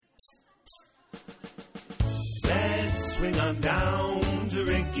swing on down to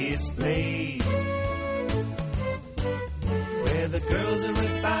Ricky's place, where the girls are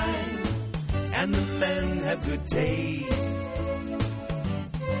refined and the men have good taste.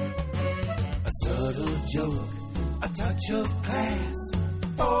 A subtle joke, a touch of class,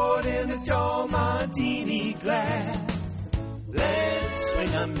 poured in a tall martini glass. Let's swing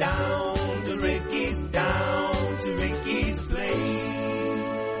 'em down to Ricky's place.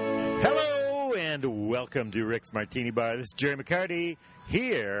 Hello and welcome to Rick's Martini Bar. This is Jerry McCarty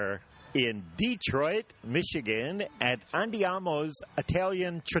here in Detroit, Michigan at Andiamo's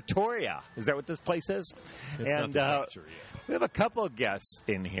Italian Trattoria. Is that what this place is? It's and not the we have a couple of guests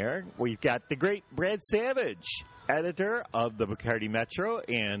in here. We've got the great Brad Savage, editor of the McCarty Metro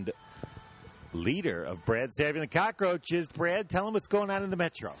and leader of Brad Savage and the Cockroaches. Brad, tell them what's going on in the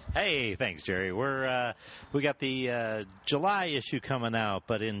Metro. Hey, thanks, Jerry. We got the July issue coming out,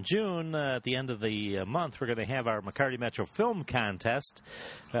 but in June, at the end of the month, we're going to have our McCarty Metro Film Contest,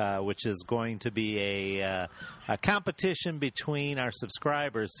 which is going to be a competition between our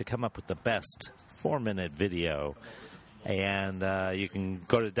subscribers to come up with the best 4-minute video. And you can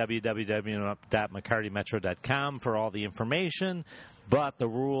go to www.mccartymetro.com for all the information. But the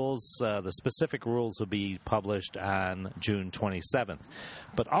rules, the specific rules, will be published on June 27th.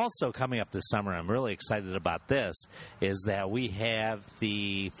 But also coming up this summer, I'm really excited about this, is that we have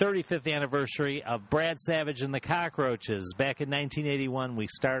the 35th anniversary of Brad Savage and the Cockroaches. Back in 1981, we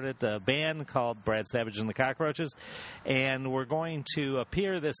started a band called Brad Savage and the Cockroaches, and we're going to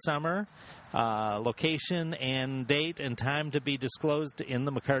appear this summer. Location and date and time to be disclosed in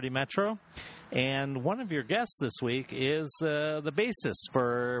the McCarty Metro. And one of your guests this week is the bassist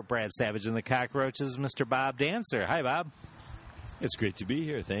for Brad Savage and the Cockroaches, Mr. Bob Dancer. Hi, Bob. It's great to be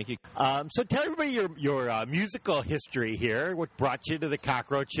here. Thank you. So tell everybody your musical history here, what brought you to the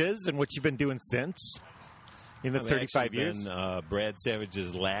Cockroaches and what you've been doing since in the I've 35 years. Been Brad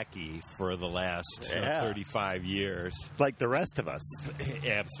Savage's lackey for the last 35 years. Like the rest of us.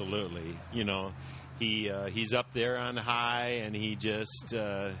 Absolutely. You know, he's up there on high, and he just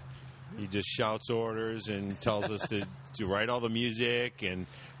shouts orders and tells us to write all the music, and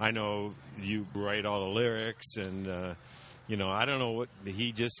I know you write all the lyrics, and I don't know what,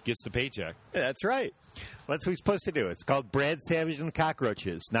 he just gets the paycheck. That's right. Well, that's what he's supposed to do. It's called Brad Savage and the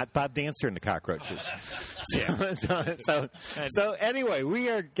Cockroaches, not Bob Dancer and the Cockroaches. So anyway, we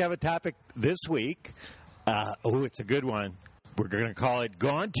have a topic this week. It's a good one. We're going to call it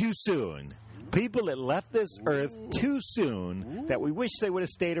Gone Too Soon. People that left this earth too soon, that we wish they would have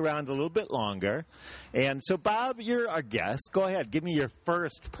stayed around a little bit longer. And so, Bob, you're our guest. Go ahead. Give me your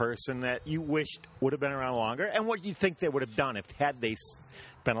first person that you wished would have been around longer and what you think they would have done had they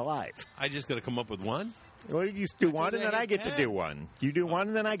been alive. I just got to come up with one? Well, you do one, and then I get to do one. You do one,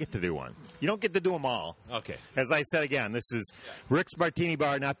 and then I get to do one. You don't get to do them all. Okay. As I said again, this is Rick's Martini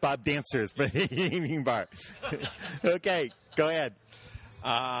Bar, not Bob Dancer's Martini Bar. Okay, go ahead.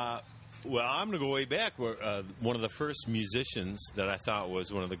 Well, I'm going to go way back. One of the first musicians that I thought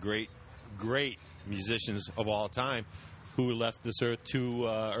was one of the great musicians of all time who left this earth too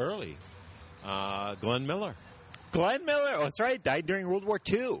early, Glenn Miller. Glenn Miller, oh, that's right, died during World War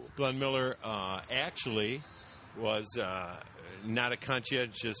II. Glenn Miller actually was not a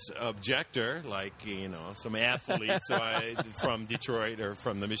conscientious objector like, some athletes from Detroit or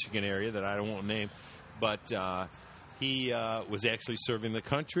from the Michigan area that I won't name, but he was actually serving the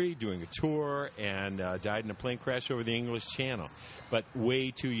country, doing a tour, and died in a plane crash over the English Channel, but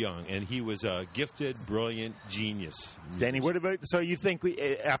way too young. And he was a gifted, brilliant genius. Danny, what about? So you think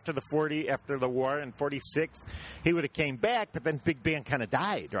after the war in '46, he would have came back, but then Big Band kind of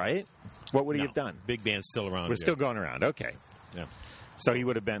died, right? What would he have done? Big Band's still around. We're still going around. Okay. Yeah. So he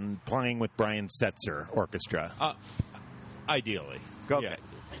would have been playing with Brian Setzer Orchestra. Ideally. Okay. Yeah.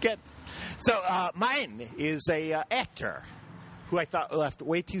 Good. So mine is a actor who I thought left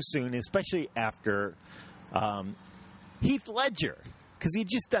way too soon, especially after Heath Ledger, because he'd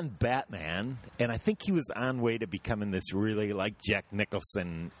just done Batman, and I think he was on way to becoming this really like Jack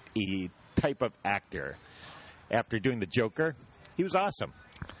Nicholson-y type of actor. After doing the Joker, he was awesome.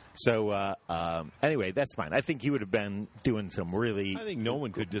 So anyway, that's fine. I think he would have been doing some really. I think no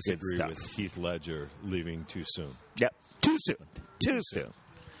one could disagree with Heath Ledger leaving too soon. Yep, too soon. Too soon.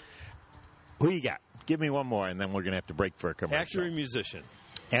 Who you got? Give me one more, and then we're going to have to break for a commercial. Actor and musician.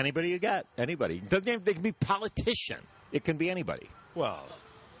 Anybody you got? Anybody. Doesn't have, they can be politician. It can be anybody. Well,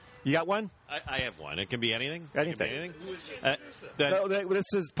 you got one? I have one. It can be anything. Anything. Anything. This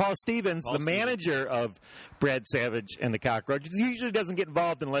is Paul Stevens, the manager of Brad Savage and the Cockroaches. He usually doesn't get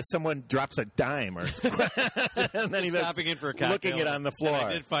involved unless someone drops a dime or and then he's stopping in for a cocktail, looking it on the floor. And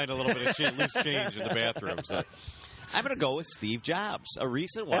I did find a little bit of loose change in the bathroom. So. I'm going to go with Steve Jobs, a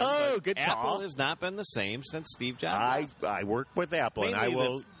recent one. Oh, but good Apple call. has not been the same since Steve Jobs. I work with Apple, and I Mainly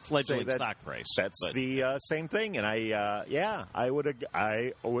the will fledgling say that stock price. That's but the same thing, and I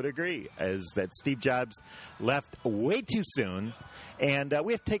would agree, as that Steve Jobs left way too soon, and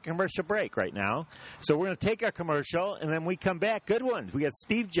we have to take a commercial break right now. So we're going to take our commercial, and then we come back. Good ones. We got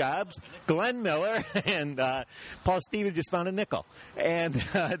Steve Jobs, Glenn Miller, and Paul Stevens just found a nickel, and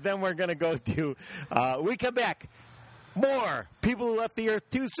then we're going to go to. We come back. More people who left the earth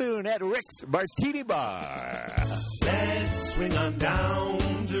too soon at Rick's Martini Bar. Let's swing on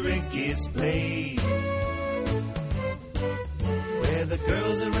down to Ricky's place, where the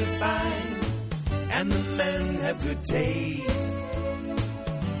girls are refined and the men have good taste.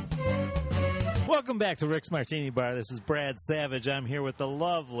 Welcome back to Rick's Martini Bar. This is Brad Savage. I'm here with the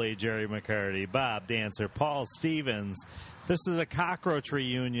lovely Jerry McCarty, Bob Dancer, Paul Stevens. This is a cockroach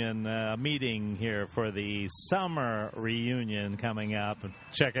reunion meeting here for the summer reunion coming up.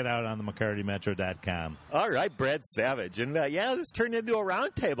 Check it out on the McCartyMetro.com. All right, Brad Savage. And this turned into a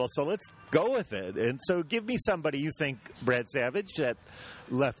round table, so let's go with it. And so give me somebody you think, Brad Savage, that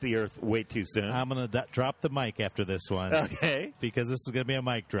left the earth way too soon. I'm going to drop the mic after this one. Okay. Because this is going to be a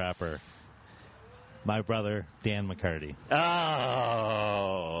mic dropper. My brother, Dan McCarty.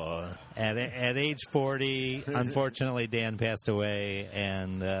 Oh. At age 40, unfortunately, Dan passed away,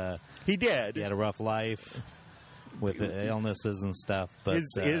 and he did. He had a rough life with illnesses and stuff. But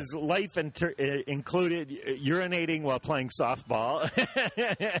his life included urinating while playing softball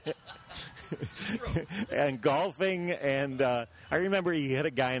and golfing. And I remember he hit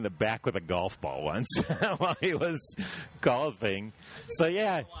a guy in the back with a golf ball once while he was golfing. So,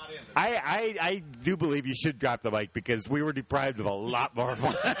 yeah, I do believe you should drop the mic because we were deprived of a lot more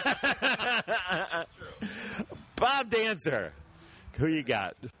fun. Bob Dancer. Who you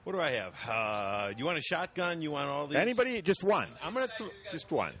got? What do I have? You want a shotgun? You want all these? Anybody? Just one. I'm gonna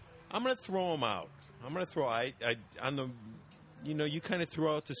just one. I'm gonna throw them out. I'm gonna throw. On the. You kind of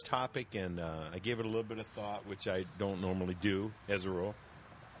throw out this topic, and I gave it a little bit of thought, which I don't normally do as a rule.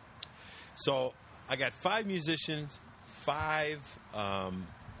 So I got 5 musicians, 5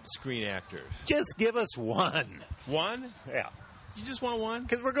 screen actors. Just give us one. One? Yeah. You just want one?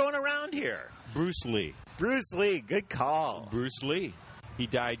 Because we're going around here. Bruce Lee. Bruce Lee, good call. Bruce Lee. He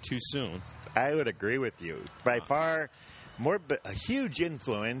died too soon. I would agree with you. By far, a huge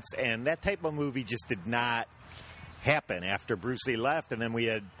influence, and that type of movie just did not happen after Bruce Lee left, and then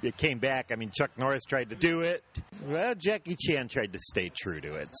it came back. I mean, Chuck Norris tried to do it. Well, Jackie Chan tried to stay true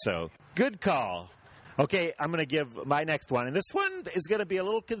to it. So, good call. Okay, I'm going to give my next one, and this one is going to be a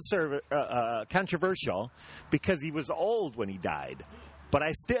little controversial because he was old when he died, but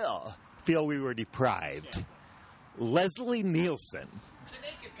I still feel we were deprived. Leslie Nielsen.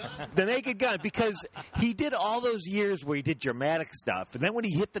 The Naked Gun, because he did all those years where he did dramatic stuff, and then when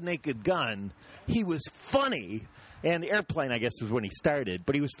he hit the Naked Gun, he was funny. And Airplane, I guess, was when he started,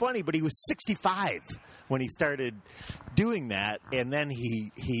 but he was funny. But he was 65 when he started doing that, and then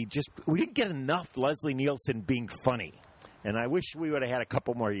we didn't get enough Leslie Nielsen being funny. And I wish we would have had a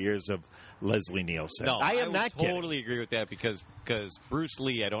couple more years of Leslie Nielsen. No, I am not totally agree with that because Bruce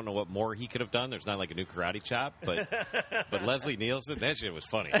Lee, I don't know what more he could have done. There's not like a new karate chop, but Leslie Nielsen, that shit was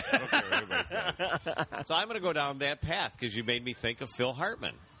funny. I don't care what anybody says. So I'm going to go down that path because you made me think of Phil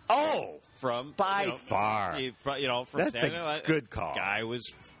Hartman. Oh, from by far. From that's Saturday a Night. good call. Guy was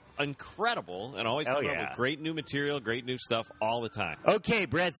incredible and always coming up with great new material, great new stuff all the time. Okay,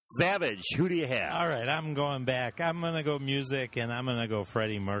 Brad Savage, who do you have? All right, I'm going back. I'm going to go music, and I'm going to go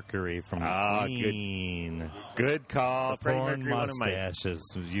Freddie Mercury from Queen. Good call. The porn mustache, as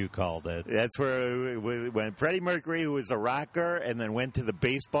you called it. That's where when Freddie Mercury, who was a rocker, and then went to the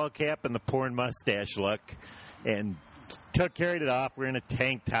baseball cap and the porn mustache look, and carried it off. We're in a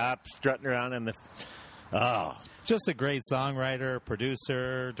tank top, strutting around in the... Oh. Just a great songwriter,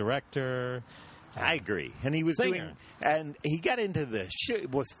 producer, director. I agree. And he was singer. And he got into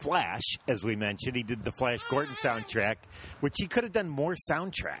was Flash, as we mentioned. He did the Flash Gordon soundtrack, which he could have done more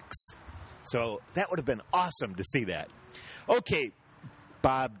soundtracks. So that would have been awesome to see that. Okay,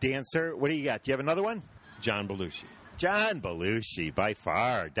 Bob Dancer, what do you got? Do you have another one? John Belushi. John Belushi, by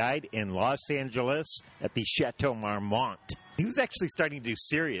far, died in Los Angeles at the Chateau Marmont. He was actually starting to do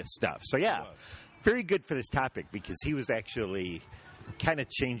serious stuff. So, yeah, very good for this topic because he was actually kind of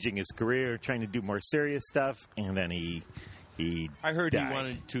changing his career, trying to do more serious stuff, and then he I heard died. He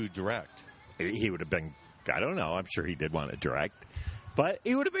wanted to direct. He would have been, I don't know, I'm sure he did want to direct, but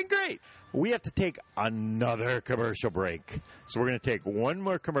he would have been great. We have to take another commercial break. So we're going to take one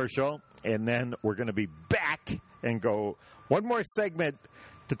more commercial, and then we're going to be back and go one more segment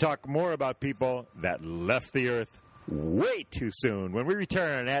to talk more about people that left the earth way too soon when we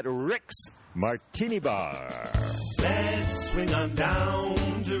return at Rick's Martini Bar. Let's swing on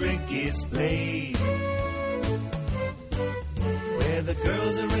down to Ricky's place, where the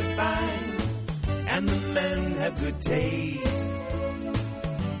girls are refined and the men have good taste.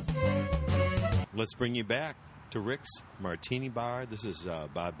 Let's bring you back to Rick's Martini Bar. This is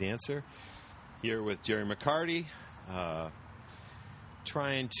Bob Dancer here with Jerry McCarty,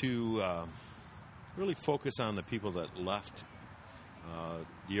 trying to really focus on the people that left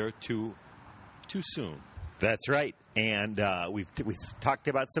the earth too soon. That's right. And we've talked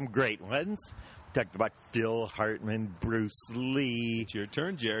about some great ones. We talked about Phil Hartman, Bruce Lee. It's your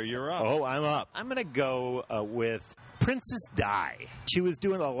turn, Jerry. You're up. Oh, I'm up. I'm going to go with Princess Di. She was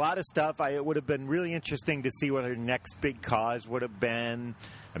doing a lot of stuff. It would have been really interesting to see what her next big cause would have been.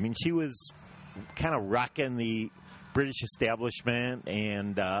 I mean, she was kind of rocking the British establishment,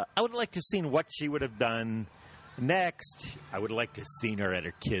 and I would have liked to have seen what she would have done next. I would have liked to have seen her at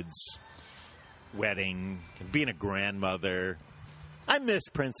her kids' wedding, being a grandmother. I miss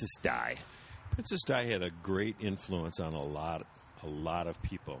Princess Di. Princess Di had a great influence on a lot of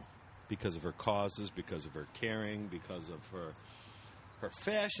people because of her causes, because of her caring, because of her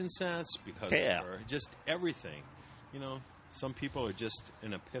fashion sense, because of her just everything. You know, some people are just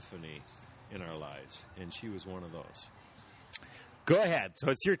an epiphany in our lives, and she was one of those. Go ahead.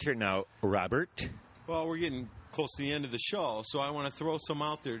 So it's your turn now, Robert. Well, we're getting close to the end of the show, so I want to throw some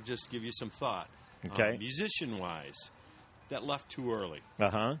out there, just give you some thought. Okay. Musician-wise, that left too early.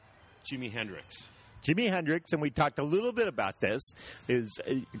 Uh-huh. Jimi Hendrix. Jimi Hendrix, and we talked a little bit about this, is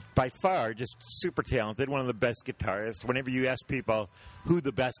by far just super talented, one of the best guitarists. Whenever you ask people who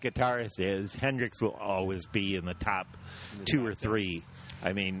the best guitarist is, Hendrix will always be in the top two or three.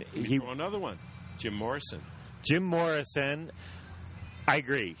 I mean, Another one, Jim Morrison. Jim Morrison, I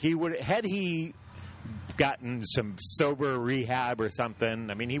agree. He would had he gotten some sober rehab or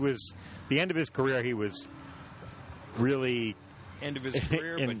something. I mean, he was the end of his career. He was really End of his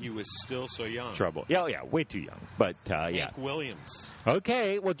career, but he was still so young. trouble. Yeah, way too young. But yeah. Hank Williams.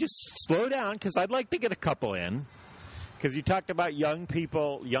 Okay, well, just slow down because I'd like to get a couple in. Because you talked about young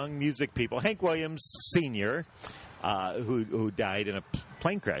people, young music people. Hank Williams Sr., who died in a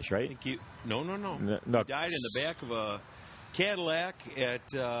plane crash, right? No. No. He died in the back of a Cadillac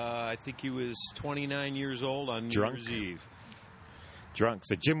at, I think he was 29 years old on New Year's Eve. Drunk.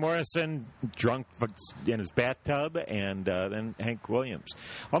 So Jim Morrison, drunk in his bathtub, and then Hank Williams.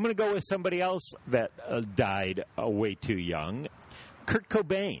 I'm going to go with somebody else that died way too young. Kurt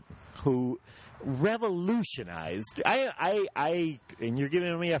Cobain, who revolutionized. I and you're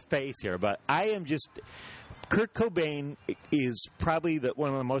giving me a face here, but I am just. Kurt Cobain is probably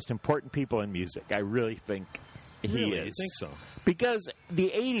one of the most important people in music. I really think he is. You think so? Because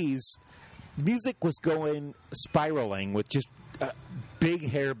the 80s, music was going spiraling with just big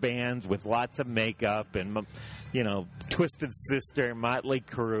hair bands with lots of makeup and, you know, Twisted Sister, Motley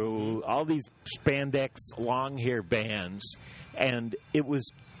Crue, all these spandex long hair bands. And it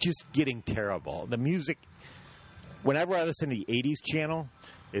was just getting terrible. The music, whenever I listen to the 80s channel,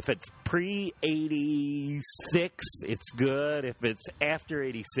 if it's pre-86, it's good. If it's after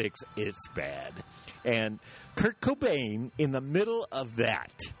 86, it's bad. And Kurt Cobain, in the middle of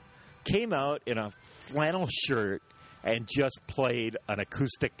that, came out in a flannel shirt and just played an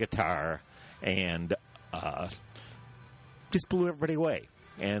acoustic guitar and just blew everybody away.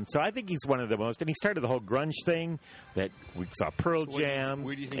 And so I think he's one of the most. And he started the whole grunge thing that we saw Pearl Jam.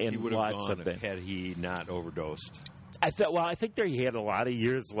 Where do you think and he would have lots gone of things. had he not overdosed? I think there he had a lot of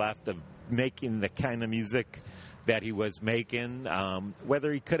years left of making the kind of music that he was making.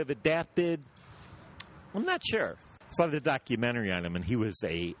 Whether he could have adapted, I'm not sure. I saw the documentary on him, and he was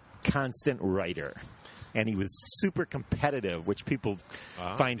a constant writer. And he was super competitive, which people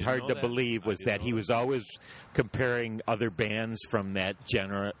find hard to believe, was that he was always comparing other bands from that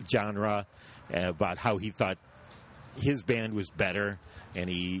genre about how he thought his band was better, and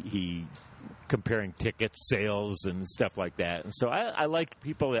he comparing ticket sales and stuff like that. And so I like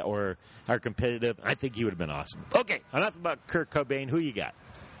people that are competitive. I think he would have been awesome. Okay, enough about Kurt Cobain. Who you got?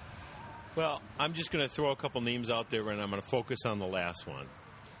 Well, I'm just going to throw a couple names out there, and I'm going to focus on the last one.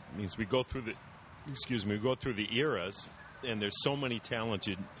 It means we go through the eras, and there's so many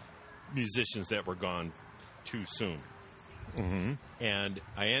talented musicians that were gone too soon. Mm-hmm. And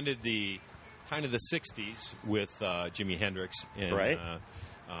I ended the 60s with Jimi Hendrix and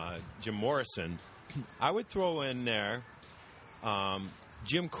Jim Morrison. I would throw in there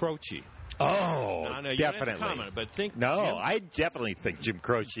Jim Croce. Oh, you definitely. Comment, but I definitely think Jim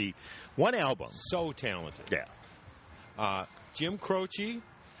Croce. One album. So talented. Yeah. Jim Croce.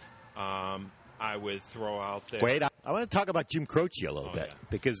 I would throw out there. Wait, I want to talk about Jim Croce a little bit yeah.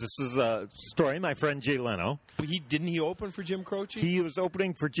 because this is a story. My friend Jay Leno. Didn't he open for Jim Croce? He was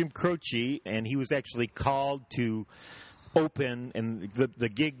opening for Jim Croce, and he was actually called to open. And the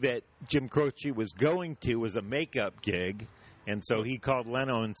gig that Jim Croce was going to was a makeup gig, and so he called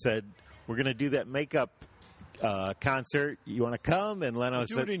Leno and said, "We're going to do that makeup concert. You want to come?" And Leno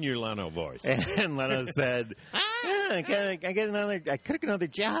Do said, it in your Leno voice. and Leno said, I could have another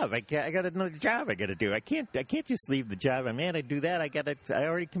job. I got another job I got to do. I can't just leave the job. I do that. I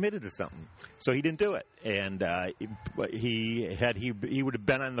already committed to something. So he didn't do it, and he would have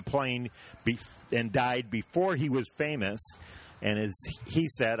been on the plane and died before he was famous. And as he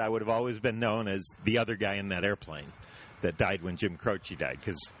said, I would have always been known as the other guy in that airplane that died when Jim Croce died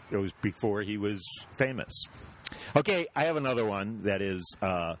because it was before he was famous. Okay, I have another one that is.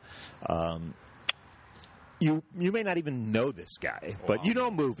 You may not even know this guy, but you know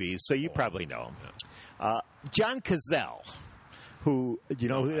movies, so you probably know him. John Cazale, who you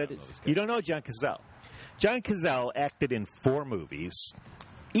know who that is? You don't know John Cazale. John Cazale acted in 4 movies.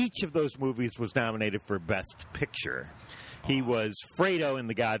 Each of those movies was nominated for Best Picture. He was Fredo in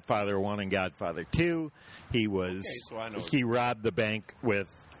The Godfather 1 and Godfather 2. He robbed the bank with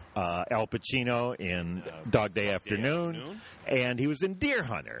Al Pacino in Dog Day Afternoon, and he was in Deer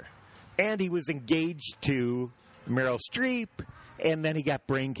Hunter. And he was engaged to Meryl Streep, and then he got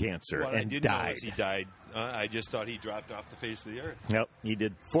brain cancer and died. He died. I just thought he dropped off the face of the earth. Nope. He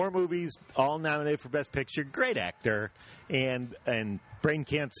did 4 movies, all nominated for Best Picture. Great actor, and brain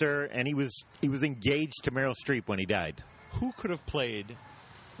cancer, and he was engaged to Meryl Streep when he died. Who could have played?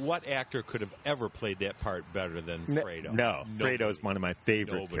 What actor could have ever played that part better than Fredo? No, Fredo is one of my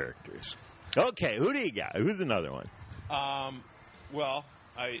favorite characters. Okay, who do you got? Who's another one? Well,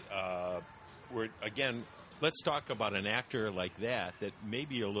 let's talk about an actor like that may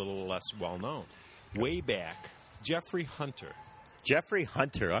be a little less well known. Way back, Jeffrey Hunter. Jeffrey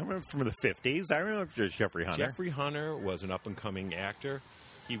Hunter. I remember from the 50s. I remember Jeffrey Hunter. Jeffrey Hunter was an up-and-coming actor.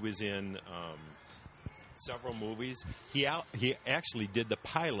 He was in several movies. He actually did the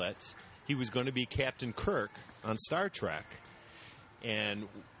pilot. He was going to be Captain Kirk on Star Trek. And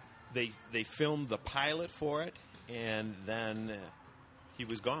they filmed the pilot for it, and then he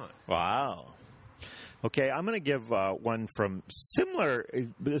was gone. Wow. Okay, I'm going to give one from similar.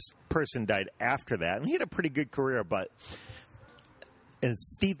 This person died after that, and he had a pretty good career, and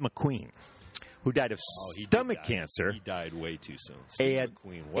Steve McQueen, who died of stomach cancer. He died way too soon. Steve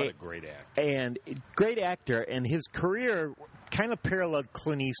McQueen, what a great actor. And great actor, and his career kind of paralleled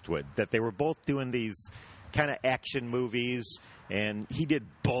Clint Eastwood, that they were both doing these kind of action movies, and he did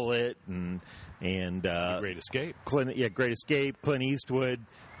Bullet and Great Escape. Great Escape. Clint Eastwood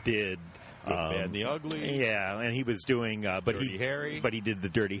did Good, Bad, and the Ugly. Yeah, and he was doing Dirty Harry. But he did the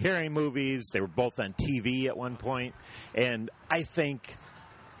Dirty Harry movies. They were both on TV at one point, and I think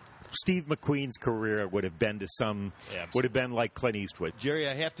Steve McQueen's career would have been like Clint Eastwood. Jerry,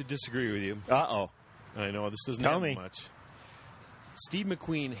 I have to disagree with you. Uh-oh. I know this doesn't happen much. Steve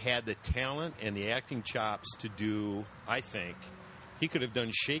McQueen had the talent and the acting chops to do, I think, he could have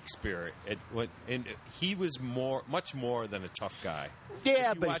done Shakespeare, and he was much more than a tough guy.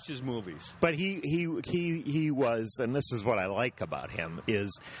 Yeah, but watch his movies. But he was, and this is what I like about him,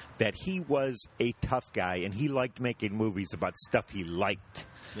 is that he was a tough guy, and he liked making movies about stuff he liked.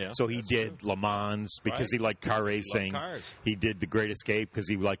 Yeah, so he did Le Mans because he liked car racing. He loved cars. He did The Great Escape because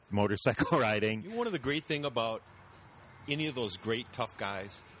he liked motorcycle riding. One of the great thing about any of those great tough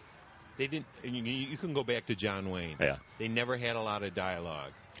guys, they didn't. You can go back to John Wayne. Yeah. They never had a lot of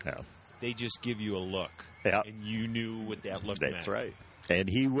dialogue. Yeah. They just give you a look. Yeah. And you knew what that look meant. That's right. And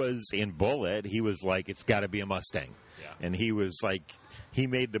he was in Bullet. He was like, it's got to be a Mustang. Yeah. And he was like, he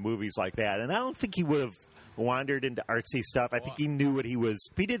made the movies like that. And I don't think he would have wandered into artsy stuff. I think he knew what he was.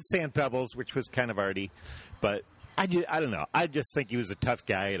 He did Sand Pebbles, which was kind of arty. But I don't know. I just think he was a tough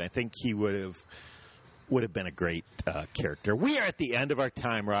guy, and I think he would have been a great character. We are at the end of our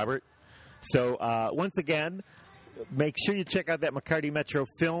time, Robert. So once again, make sure you check out that McCarty Metro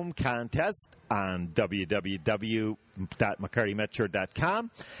film contest on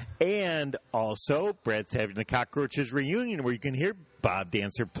www.mccartymetro.com. And also, Brad's having the Cockroaches reunion where you can hear Bob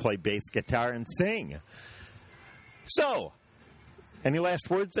Dancer play bass guitar and sing. So, any last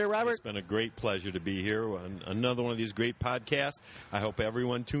words there, Robert? It's been a great pleasure to be here on another one of these great podcasts. I hope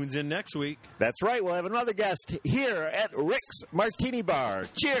everyone tunes in next week. That's right. We'll have another guest here at Rick's Martini Bar.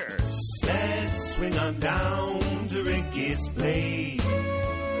 Cheers. Let's swing on down to Ricky's Place,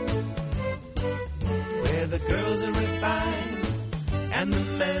 where the girls are refined and the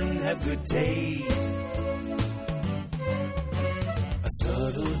men have good taste. A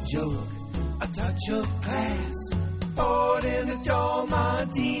subtle joke, a touch of class, poured in a tall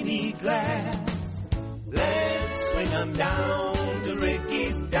martini glass. Let's swing 'em down to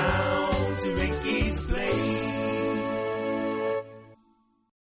Ricky's, down to Ricky's.